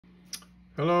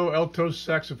Hello, alto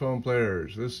saxophone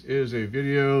players. This is a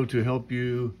video to help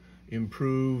you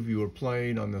improve your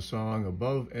playing on the song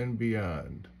Above and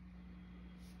Beyond.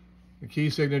 The key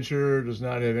signature does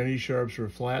not have any sharps or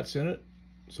flats in it,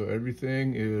 so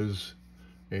everything is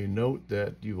a note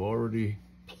that you've already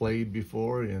played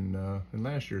before in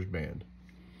last year's band.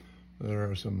 There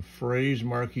are some phrase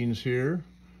markings here,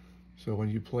 so when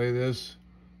you play this,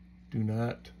 do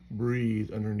not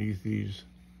breathe underneath these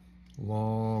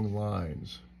long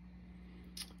lines.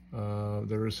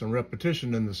 There is some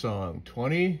repetition in the song.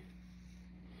 20,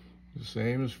 the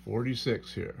same as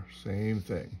 46 here, same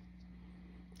thing.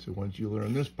 So once you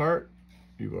learn this part,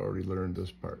 you've already learned this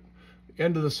part. The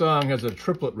end of the song has a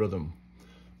triplet rhythm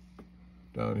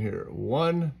down here.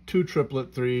 1, 2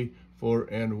 triplet, 3, 4,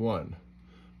 and 1.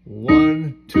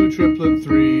 1, 2 triplet,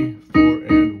 3, 4,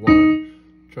 and 1.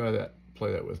 Try that,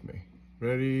 play that with me.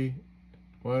 Ready?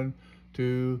 1,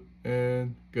 2,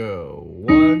 and go.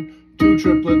 1, 2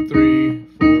 triplet, 3,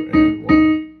 4, and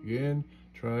 1. Again,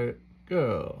 try it,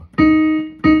 go.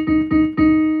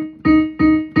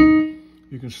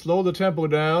 You can slow the tempo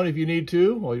down if you need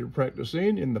to while you're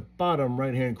practicing in the bottom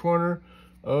right-hand corner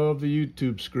of the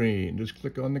YouTube screen. Just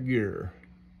click on the gear.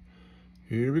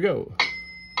 Here we go.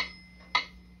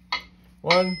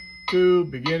 1, 2,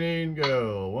 beginning,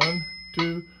 go. 1,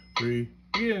 2, 3,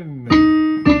 begin.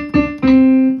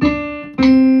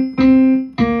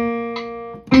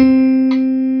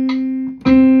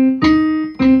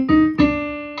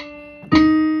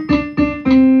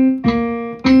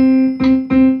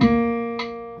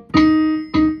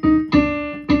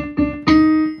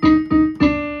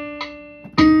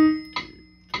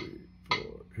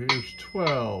 Here's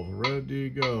 12, ready,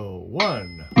 go.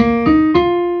 1,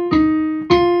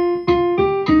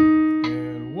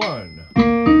 and 1,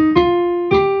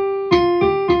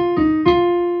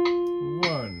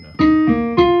 1,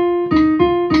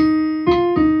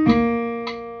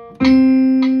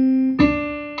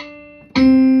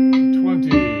 20,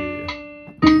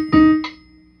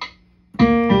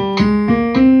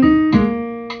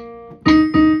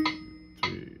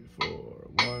 3, 4,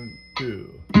 1, 2.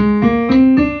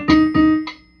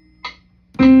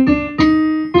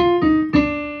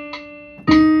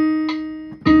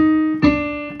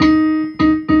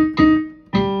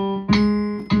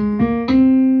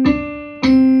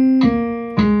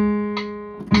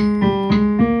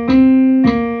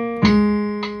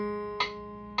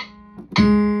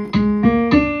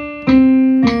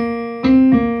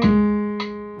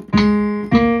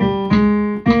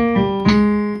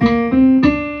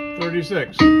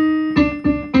 36.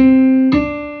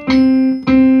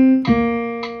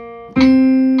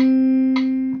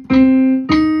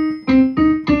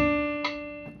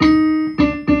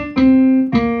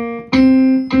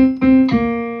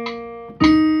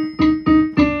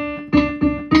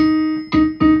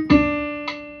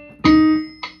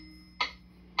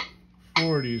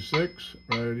 46,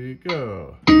 ready,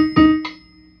 go.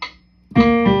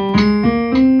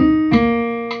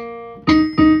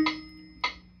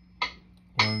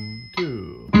 1,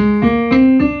 2.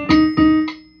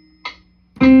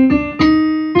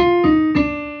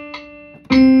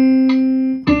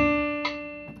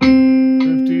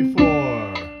 54.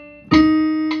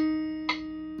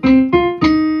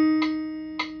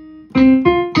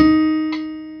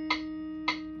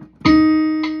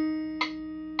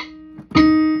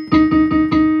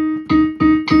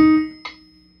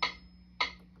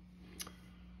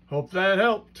 'Hope that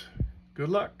helped. Good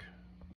luck.